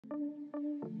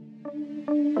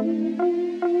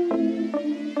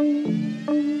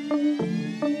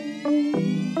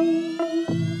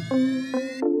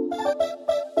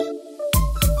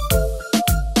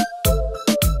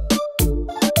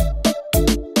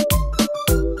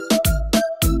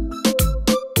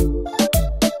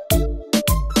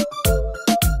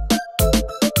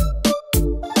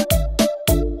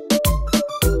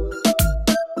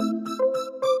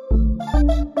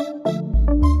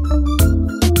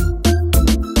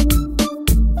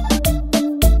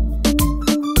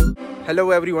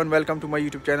Hello everyone, welcome to my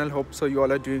YouTube channel. Hope so you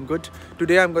all are doing good.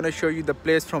 Today I'm going to show you the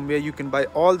place from where you can buy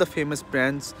all the famous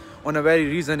brands on a very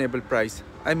reasonable price.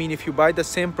 I mean, if you buy the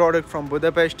same product from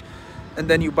Budapest and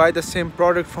then you buy the same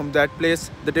product from that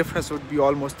place, the difference would be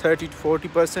almost 30 to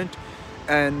 40%.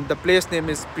 And the place name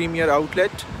is Premier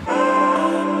Outlet.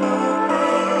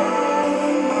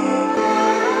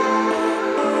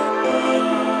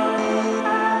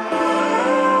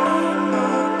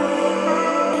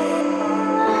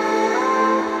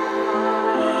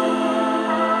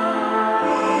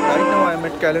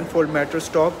 At Callenfold metro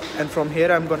stop, and from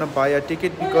here I'm gonna buy a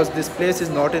ticket because this place is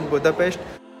not in Budapest.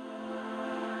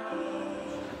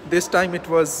 This time it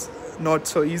was not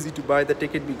so easy to buy the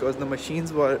ticket because the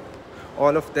machines were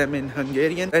all of them in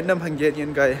Hungarian. Random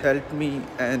Hungarian guy helped me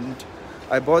and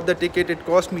I bought the ticket. It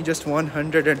cost me just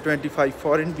 125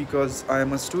 forint because I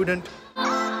am a student.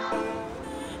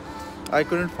 I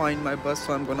couldn't find my bus,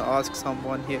 so I'm gonna ask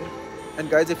someone here. And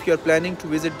guys, if you are planning to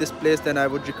visit this place, then I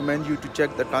would recommend you to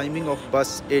check the timing of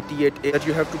bus 88A that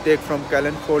you have to take from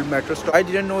Callenfold metro stop. I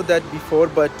didn't know that before,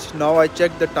 but now I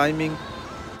checked the timing.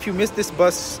 If you miss this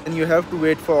bus, then you have to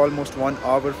wait for almost 1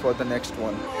 hour for the next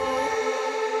one.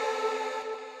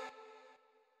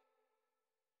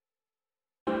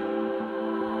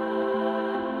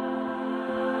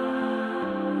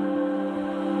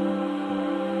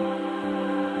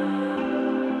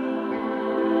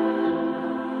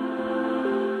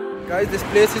 Guys, this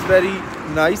place is very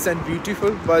nice and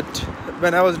beautiful, but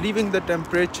when I was leaving, the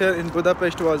temperature in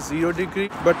Budapest was 0 degree,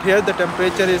 but here the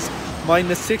temperature is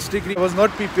 -6 degree. I was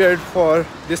not prepared for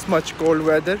this much cold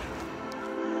weather.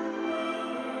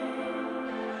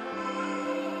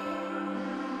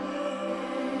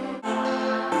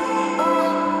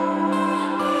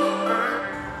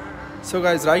 So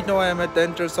guys, right now I am at the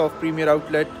entrance of Premier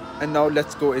Outlet, and now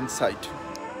let's go inside.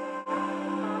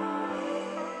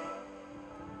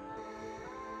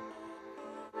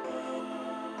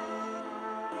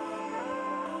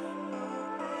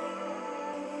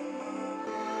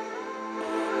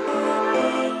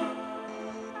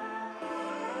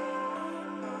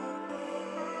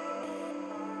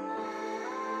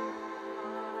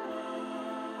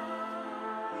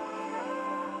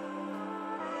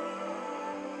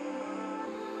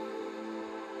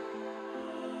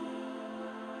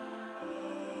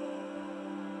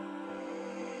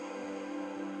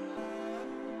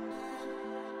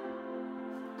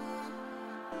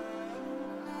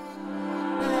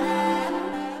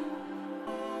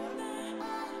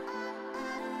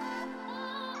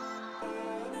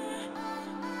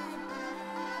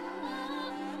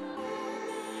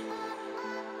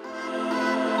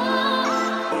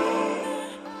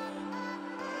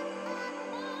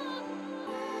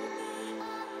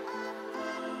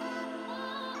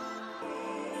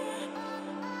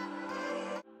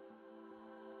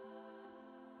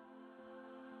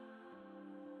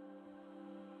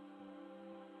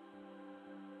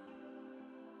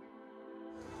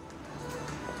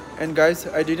 And guys,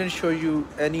 I didn't show you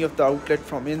any of the outlet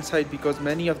from inside because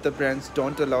many of the brands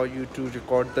don't allow you to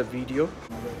record the video.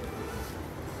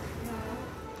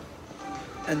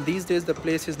 And these days the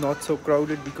place is not so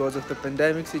crowded because of the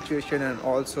pandemic situation, and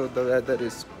also the weather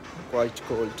is quite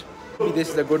cold. Maybe this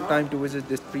is a good time to visit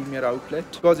this Premier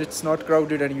Outlet because it's not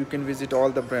crowded and you can visit all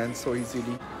the brands so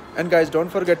easily. And guys, don't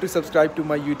forget to subscribe to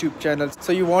my YouTube channel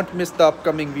so you won't miss the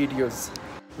upcoming videos.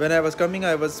 When I was coming,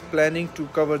 I was planning to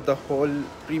cover the whole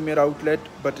Premier Outlet,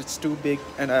 but it's too big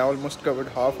and I almost covered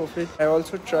half of it. I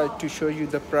also tried to show you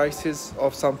the prices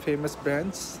of some famous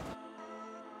brands.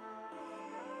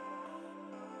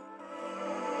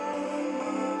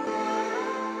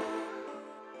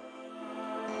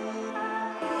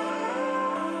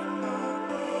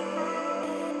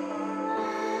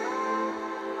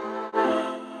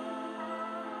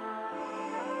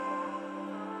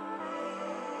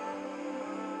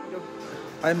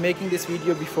 I'm making this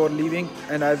video before leaving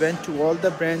and I went to all the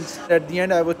brands. At the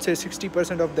end, I would say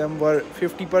 60% of them were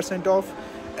 50% off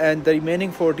and the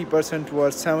remaining 40% were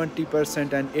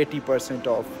 70% and 80%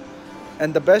 off.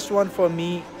 And the best one for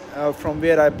me from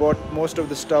where I bought most of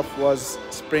the stuff was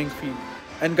Springfield.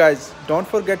 And guys, don't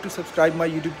forget to subscribe my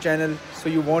YouTube channel so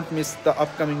you won't miss the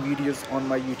upcoming videos on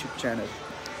my YouTube channel.